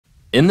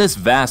In this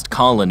vast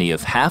colony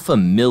of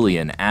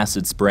 500,000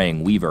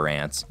 acid-spraying weaver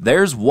ants,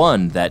 there's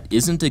one that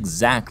isn't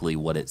exactly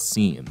what it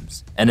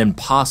seems. An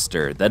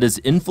imposter that has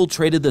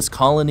infiltrated this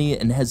colony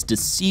and has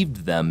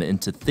deceived them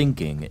into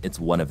thinking it's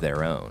one of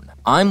their own.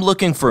 I'm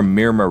looking for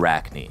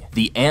Myrmarachne,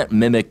 the ant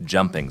mimic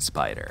jumping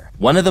spider,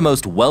 one of the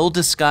most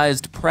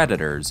well-disguised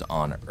predators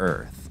on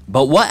Earth.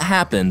 But what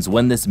happens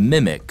when this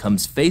mimic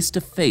comes face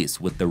to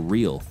face with the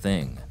real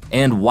thing?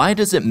 And why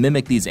does it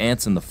mimic these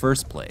ants in the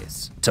first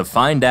place? To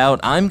find out,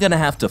 I'm gonna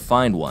have to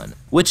find one,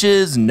 which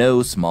is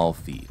no small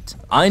feat.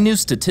 I knew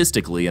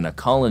statistically in a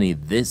colony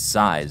this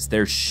size,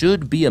 there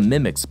should be a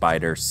mimic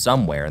spider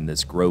somewhere in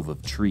this grove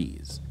of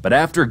trees. But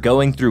after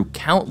going through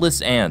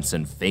countless ants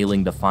and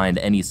failing to find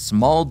any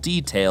small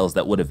details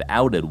that would have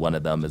outed one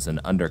of them as an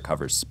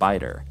undercover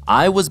spider,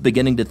 I was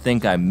beginning to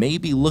think I may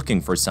be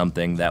looking for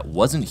something that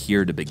wasn't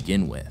here to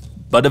begin with.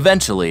 But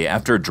eventually,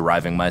 after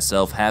driving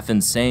myself half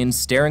insane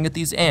staring at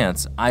these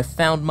ants, I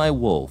found my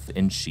wolf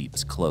in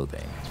sheep's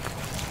clothing.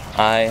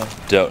 I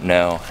don't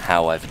know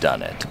how I've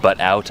done it,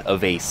 but out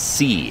of a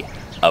sea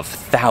of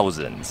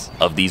thousands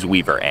of these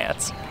weaver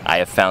ants, I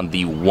have found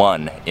the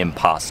one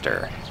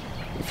imposter.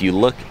 If you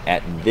look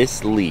at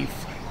this leaf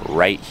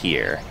right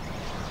here,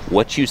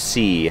 what you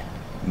see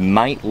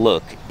might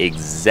look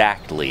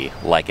exactly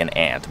like an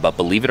ant, but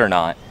believe it or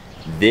not,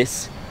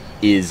 this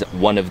is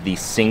one of the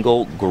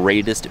single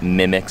greatest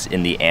mimics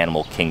in the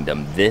animal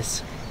kingdom.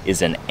 This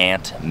is an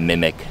ant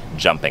mimic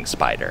jumping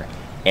spider.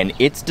 And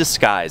its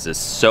disguise is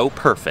so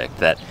perfect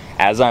that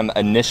as I'm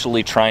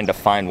initially trying to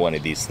find one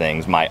of these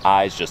things, my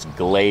eyes just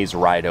glaze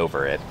right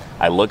over it.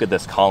 I look at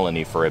this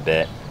colony for a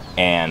bit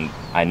and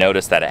I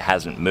notice that it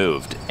hasn't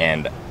moved.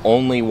 And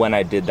only when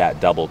I did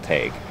that double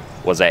take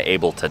was I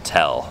able to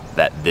tell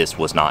that this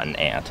was not an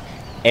ant.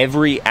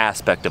 Every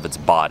aspect of its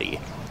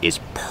body is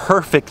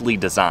perfectly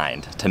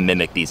designed to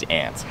mimic these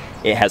ants.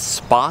 It has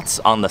spots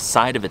on the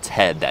side of its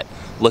head that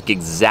look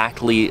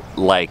exactly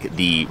like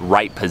the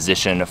right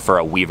position for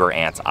a weaver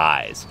ant's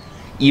eyes.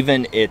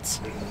 Even its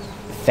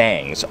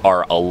fangs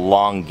are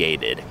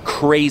elongated,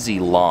 crazy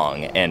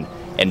long, and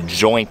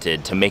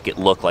jointed to make it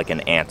look like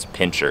an ant's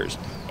pinchers.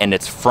 And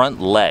its front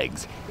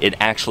legs, it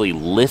actually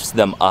lifts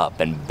them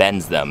up and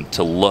bends them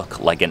to look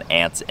like an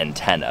ant's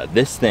antenna.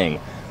 This thing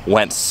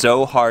went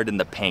so hard in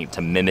the paint to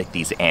mimic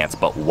these ants,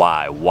 but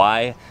why?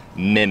 Why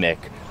mimic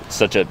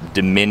such a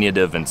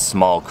diminutive and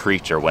small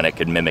creature when it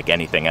could mimic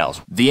anything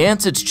else? The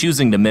ants it's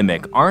choosing to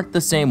mimic aren't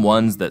the same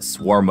ones that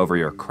swarm over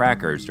your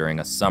crackers during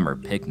a summer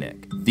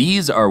picnic.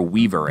 These are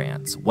weaver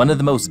ants, one of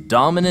the most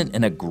dominant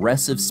and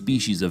aggressive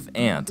species of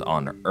ant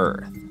on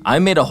Earth. I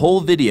made a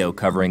whole video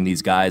covering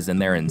these guys and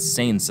their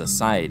insane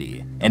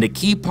society, and a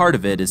key part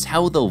of it is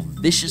how they'll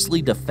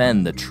viciously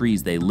defend the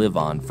trees they live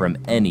on from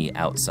any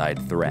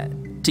outside threat.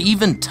 To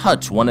even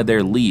touch one of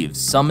their leaves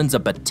summons a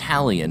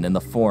battalion in the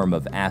form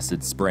of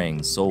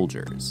acid-spraying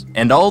soldiers.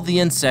 And all the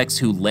insects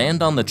who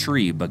land on the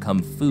tree become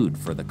food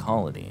for the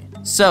colony.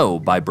 So,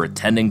 by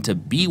pretending to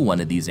be one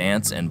of these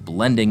ants and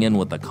blending in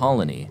with the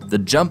colony, the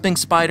jumping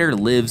spider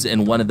lives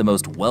in one of the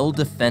most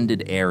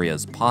well-defended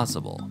areas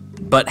possible.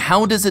 But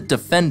how does it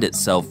defend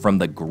itself from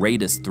the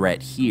greatest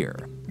threat here?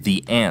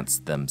 The ants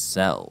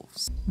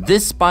themselves.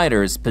 This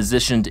spider is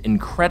positioned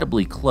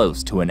incredibly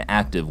close to an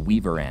active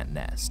weaver ant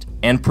nest,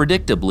 and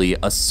predictably,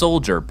 a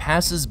soldier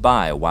passes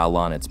by while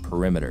on its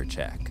perimeter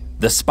check.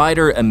 The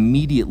spider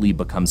immediately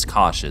becomes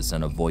cautious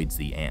and avoids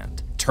the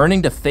ant,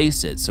 turning to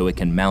face it so it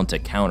can mount a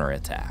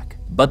counterattack.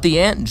 But the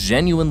ant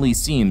genuinely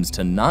seems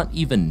to not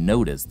even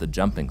notice the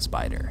jumping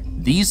spider.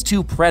 These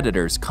two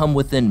predators come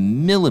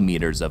within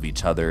millimeters of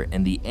each other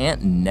and the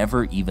ant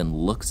never even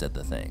looks at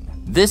the thing.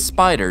 This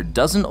spider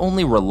doesn't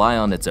only rely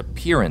on its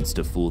appearance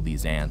to fool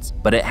these ants,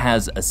 but it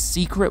has a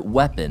secret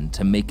weapon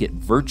to make it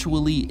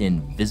virtually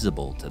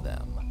invisible to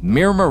them.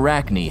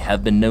 Myrmarachne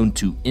have been known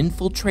to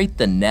infiltrate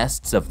the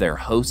nests of their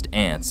host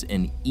ants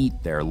and eat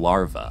their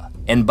larvae.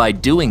 And by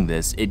doing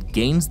this, it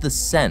gains the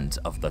scent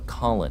of the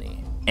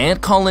colony.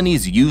 Ant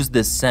colonies use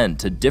this scent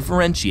to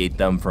differentiate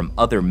them from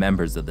other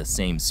members of the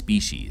same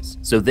species,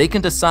 so they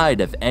can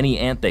decide if any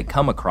ant they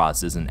come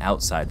across is an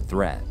outside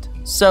threat.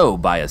 So,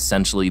 by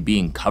essentially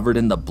being covered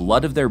in the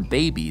blood of their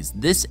babies,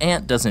 this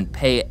ant doesn't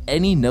pay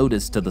any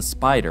notice to the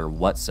spider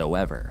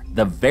whatsoever,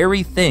 the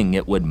very thing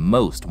it would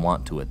most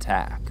want to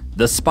attack.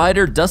 The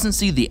spider doesn't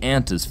see the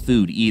ant as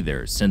food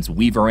either, since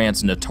weaver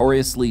ants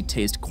notoriously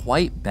taste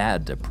quite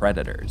bad to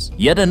predators.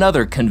 Yet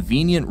another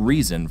convenient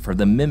reason for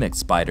the mimic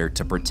spider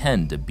to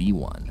pretend to be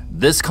one.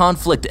 This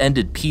conflict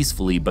ended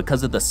peacefully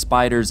because of the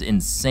spider's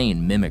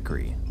insane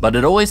mimicry, but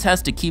it always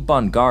has to keep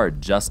on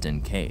guard just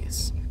in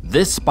case.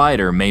 This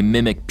spider may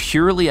mimic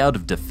purely out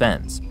of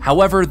defense.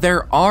 However,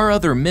 there are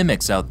other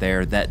mimics out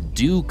there that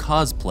do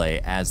cosplay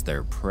as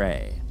their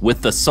prey,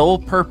 with the sole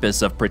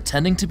purpose of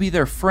pretending to be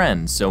their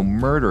friend so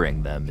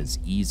murdering them is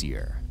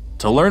easier.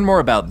 To learn more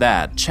about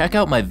that, check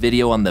out my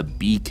video on the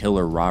bee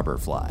killer robber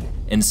fly,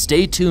 and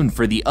stay tuned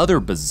for the other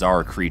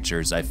bizarre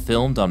creatures I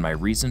filmed on my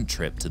recent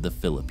trip to the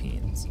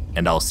Philippines.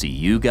 And I'll see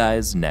you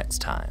guys next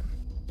time.